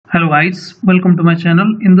Hello guys, welcome to my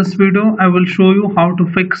channel. In this video, I will show you how to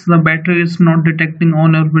fix the battery is not detecting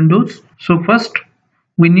on your Windows. So first,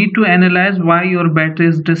 we need to analyze why your battery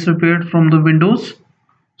is disappeared from the Windows.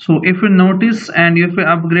 So if you notice and if you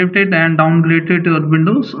upgraded and downgraded your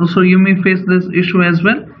Windows, so you may face this issue as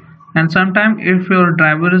well. And sometimes if your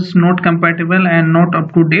driver is not compatible and not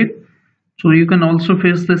up to date, so you can also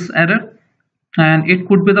face this error. And it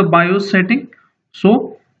could be the BIOS setting.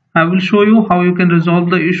 So I will show you how you can resolve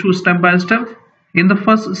the issue step by step. In the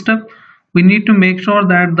first step, we need to make sure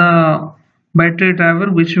that the battery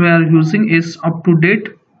driver which we are using is up to date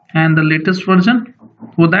and the latest version.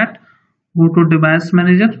 For that, go to device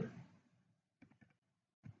manager.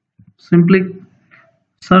 Simply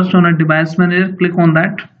search on a device manager, click on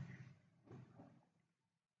that.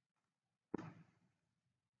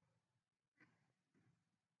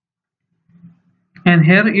 And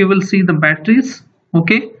here you will see the batteries.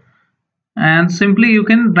 Okay, and simply you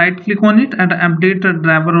can right click on it and update a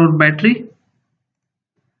driver or battery.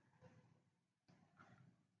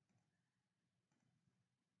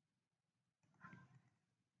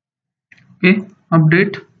 Okay,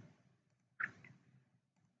 update.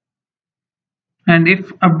 And if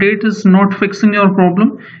update is not fixing your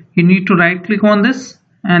problem, you need to right click on this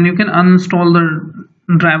and you can uninstall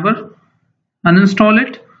the driver, uninstall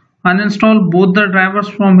it, uninstall both the drivers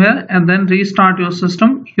from here and then restart your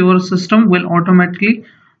system. Your system will automatically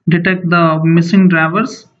detect the missing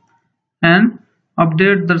drivers and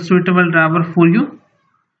update the suitable driver for you.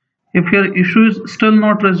 If your issue is still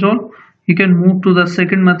not resolved, you can move to the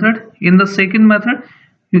second method. In the second method,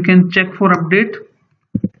 you can check for update.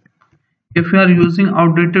 If you are using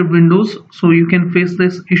outdated Windows, so you can face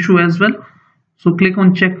this issue as well. So click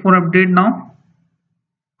on check for update now.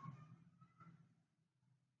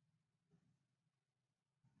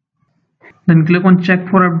 Then click on check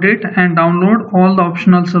for update and download all the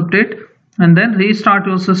optionals update and then restart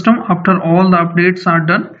your system. After all the updates are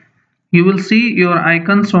done, you will see your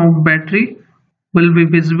icons of battery will be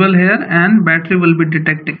visible here and battery will be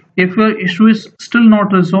detecting. If your issue is still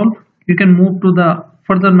not resolved, you can move to the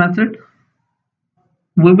further method.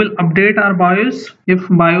 We will update our BIOS. If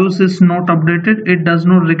BIOS is not updated, it does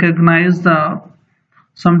not recognize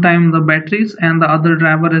sometimes the batteries and the other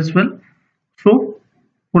driver as well. So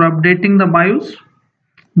for updating the BIOS,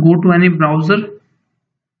 go to any browser,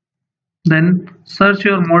 then search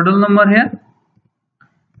your model number here.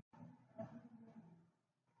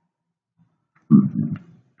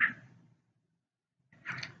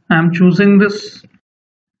 I am choosing this.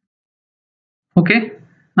 Okay,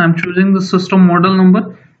 I am choosing the system model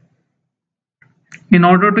number. In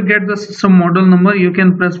order to get the system model number, you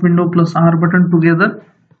can press Windows plus R button together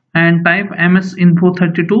and type MS Info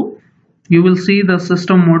 32. You will see the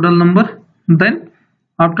system model number. Then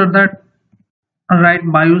after that, write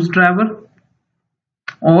BIOS driver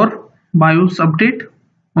or BIOS update.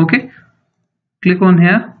 Okay, click on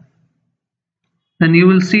here. Then you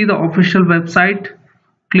will see the official website.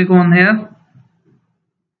 Click on here.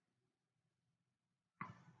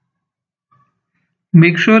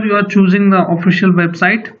 Make sure you are choosing the official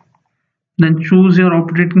website. Then choose your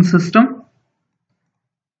operating system.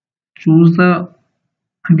 Choose the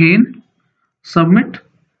again submit.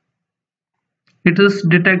 It is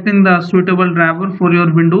detecting the suitable driver for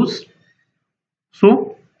your Windows.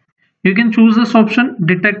 So you can choose this option,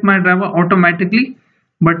 detect my driver automatically.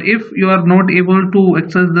 But if you are not able to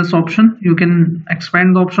access this option, you can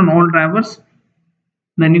expand the option all drivers.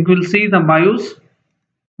 Then you will see the BIOS.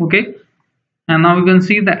 Okay, and now you can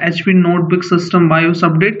see the HP notebook system BIOS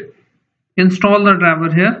update. Install the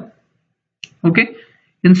driver here. Okay,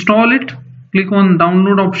 install it. Click on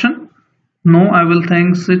download option. No, I will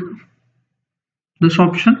thanks it this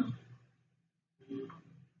option.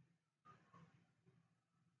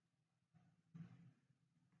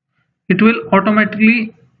 It will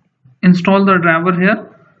automatically install the driver here.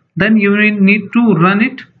 Then you need to run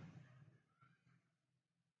it.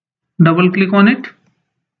 Double click on it.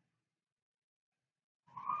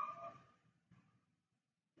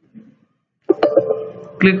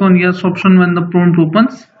 Click on yes option when the prompt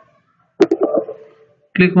opens.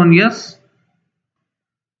 Click on yes.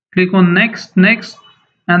 Click on next,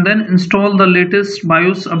 and then install the latest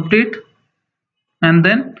BIOS update and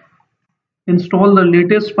then install the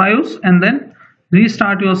latest BIOS and then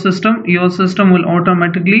restart your system. Your system will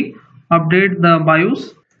automatically update the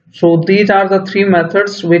BIOS. So these are the three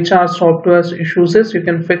methods which are software issues. You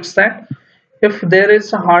can fix that. If there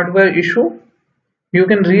is a hardware issue, you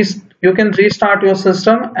can restart your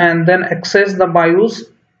system and then access the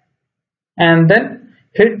BIOS and then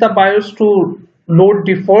hit the BIOS to load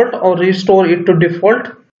default or restore it to default.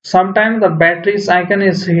 Sometimes the batteries icon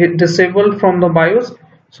is disabled from the BIOS,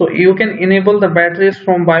 so you can enable the batteries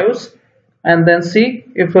from BIOS and then see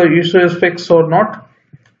if your issue is fixed or not.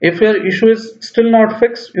 If your issue is still not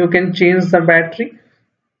fixed, you can change the battery.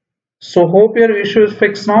 So hope your issue is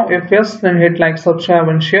fixed now. If yes, then hit like, subscribe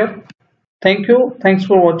and share. Thank you. Thanks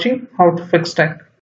for watching How to Fix Tech.